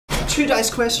two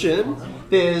dice question,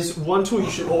 there's one tool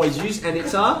you should always use, and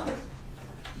it's a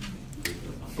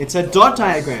dot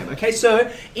diagram. Okay, so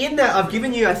in that I've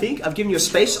given you a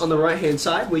space on the right hand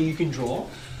side where you can draw.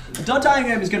 A dot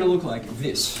diagram is going to look like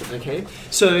this. Okay,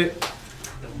 so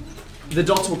the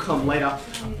dots will come later.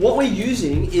 What we're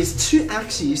using is two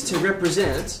axes to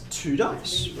represent two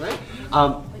dice, right?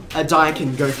 A die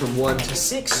can go from 1 to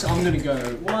 6. I'm going to go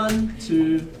 1,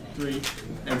 2, 3,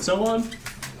 and so on.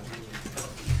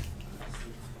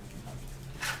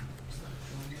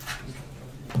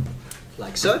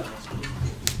 Like so.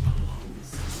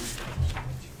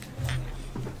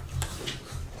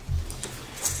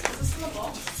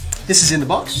 This is in the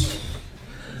box.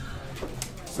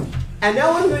 And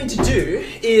now what I'm going to do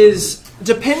is,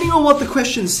 depending on what the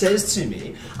question says to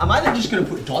me, I'm either just going to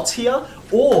put dots here,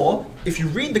 or if you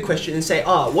read the question and say,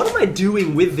 what am I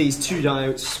doing with these two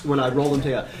dice when I roll them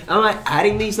together? Am I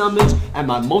adding these numbers? Am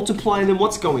I multiplying them?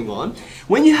 What's going on?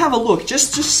 When you have a look,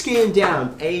 just scan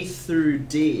down A through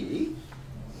D.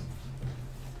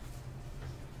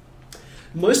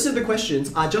 Most of the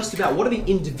questions are just about what are the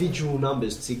individual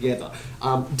numbers together.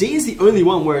 D is the only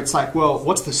one where it's like, well,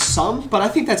 what's the sum? But I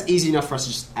think that's easy enough for us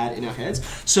to just add in our heads.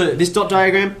 So this dot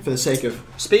diagram, for the sake of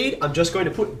speed, I'm just going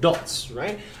to put dots,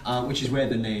 right? Which is where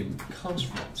the name comes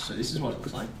from. So this is what it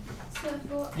looks like. So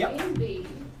for A and B,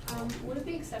 would it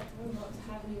be acceptable not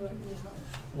to have any working out?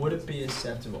 Would it be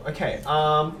acceptable? Okay,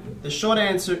 the short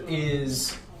answer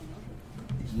is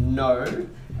no,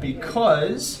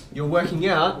 because you're working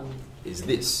out is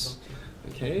this.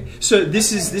 Okay, so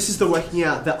this is the working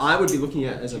out that I would be looking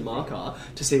at as a marker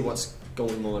to see what's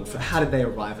going on for how did they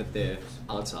arrive at their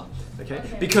answer. Okay,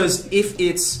 because if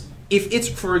it's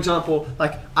for example,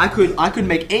 like I could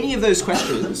make any of those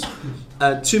questions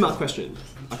a 2-mark question.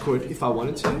 I could if I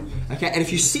wanted to. Okay, and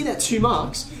if you see that 2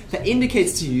 marks, that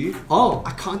indicates to you, oh,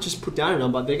 I can't just put down a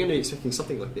number. They're going to be expecting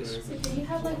something like this. So do you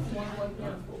have like one working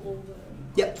out for all the?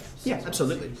 Yep. Yeah,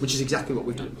 absolutely. Which is exactly what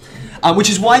we've done. Which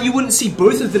is why you wouldn't see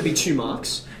both of them be 2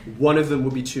 marks. One of them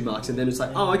would be 2 marks, and then it's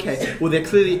like, oh, okay. Well, they're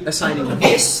clearly assigning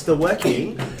this, the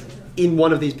working, in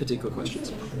one of these particular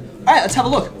questions. All right, let's have a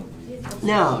look.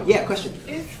 Now, yeah, question.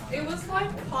 If it was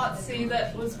like part C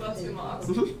that was worth 2 marks,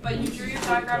 but you drew your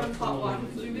diagram in part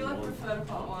 1, would you be like prefer to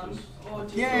part 1? Or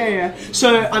do you Yeah.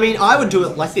 So, I mean, I would do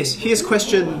it like this. Here's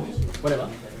question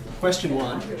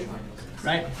 1.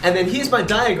 Right? And then here's my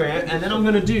diagram, and then I'm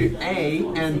going to do A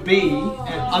and B,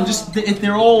 and I'm just,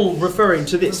 they're all referring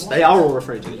to this. They are all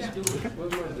referring to this.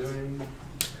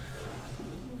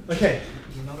 Okay.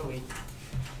 He's not awake.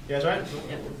 You guys right?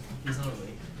 Yeah, he's not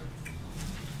awake.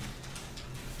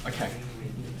 Okay.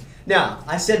 Now,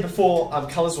 I said before,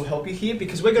 colours will help you here,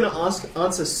 because we're going to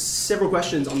answer several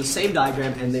questions on the same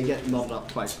diagram, and they get muddled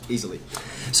up quite easily.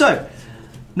 So,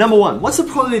 number 1, what's the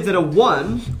probability that a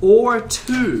 1 or a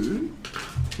 2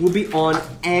 will be on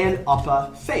an upper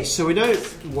face? So we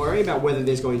don't worry about whether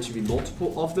there's going to be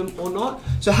multiple of them or not.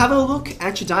 So have a look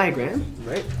at your diagram,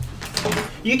 right?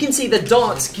 You can see the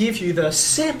dots give you the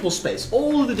sample space,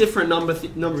 all of the different number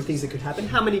of things that could happen.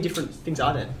 How many different things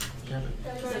are there?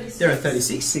 There are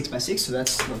 36, 6 by 6, so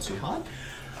that's not too hard.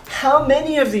 How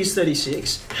many of these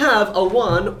 36 have a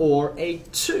 1 or a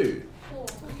 2?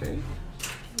 Okay.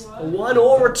 A 1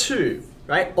 or a 2,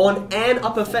 right? On an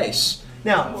upper face.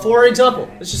 Now, for example,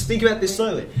 let's just think about this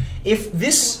slowly. If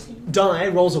this die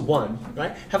rolls a 1,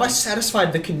 right? Have I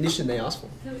satisfied the condition they asked for?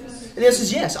 And the answer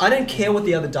is yes. I don't care what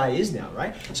the other die is now,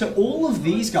 right? So all of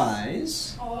these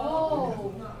guys,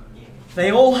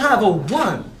 they all have a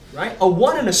 1, right? A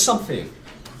 1 and a something.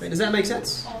 Right? Does that make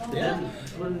sense? Yeah?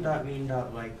 Wouldn't that mean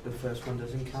that like the first one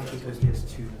doesn't count because there's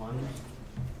 2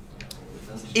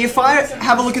 1s? If I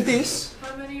have a look at this,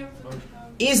 How many of them?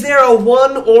 is there a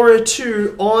 1 or a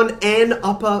 2 on an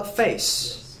upper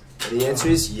face? The answer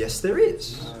is yes, there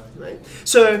is. Right?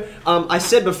 So I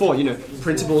said before, you know,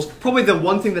 principles. Probably the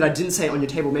one thing that I didn't say on your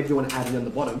table, maybe you want to add it on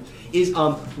the bottom, is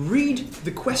read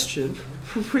the question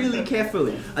really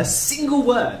carefully. A single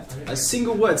word,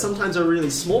 sometimes a really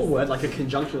small word like a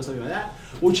conjunction or something like that,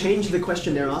 will change the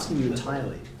question they're asking you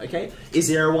entirely. Okay? Is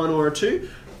there a 1 or a 2?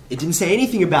 It didn't say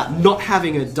anything about not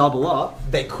having a double up.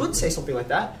 They could say something like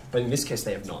that, but in this case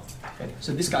they have not. Okay?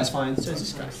 So this guy's fine, so is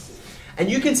this guy. And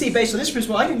you can see based on this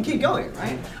principle, I can keep going,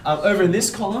 right? Over in this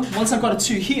column, once I've got a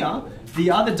 2 here,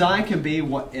 the other die can be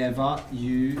whatever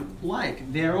you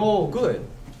like. They're all good,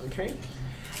 okay?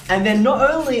 And then not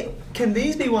only can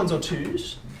these be 1s or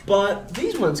 2s, but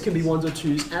these ones can be 1s or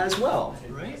 2s as well,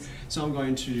 right? So I'm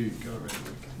going to go around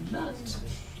like that.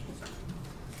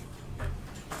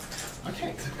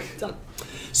 Okay, done.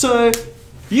 So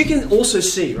you can also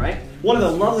see, right, one of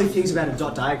the lovely things about a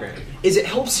dot diagram is it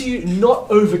helps you not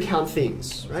overcount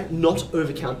things, right? Not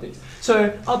overcount things.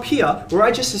 So up here, were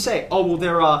I just to say, oh, well,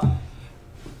 there are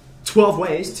 12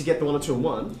 ways to get the 1 or 2 and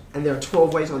 1, and there are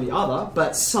 12 ways on the other,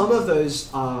 but some of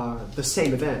those are the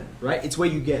same event, right? It's where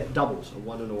you get doubles, a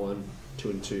 1 and a 1, 2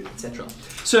 and 2, etc.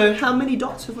 So how many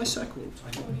dots have I circled?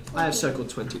 I have circled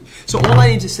 20. So all I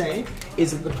need to say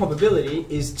is that the probability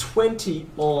is 20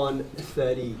 on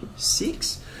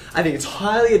 36. I think it's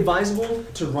highly advisable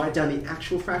to write down the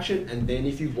actual fraction, and then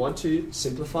if you want to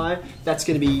simplify, that's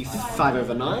going to be 5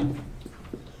 over 9.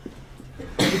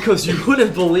 Because you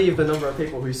wouldn't believe the number of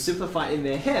people who simplify in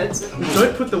their heads,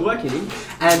 don't put the work in,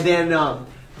 and then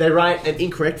they write an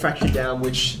incorrect fraction down,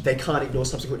 which they can't ignore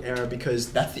subsequent error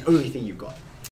because that's the only thing you've got.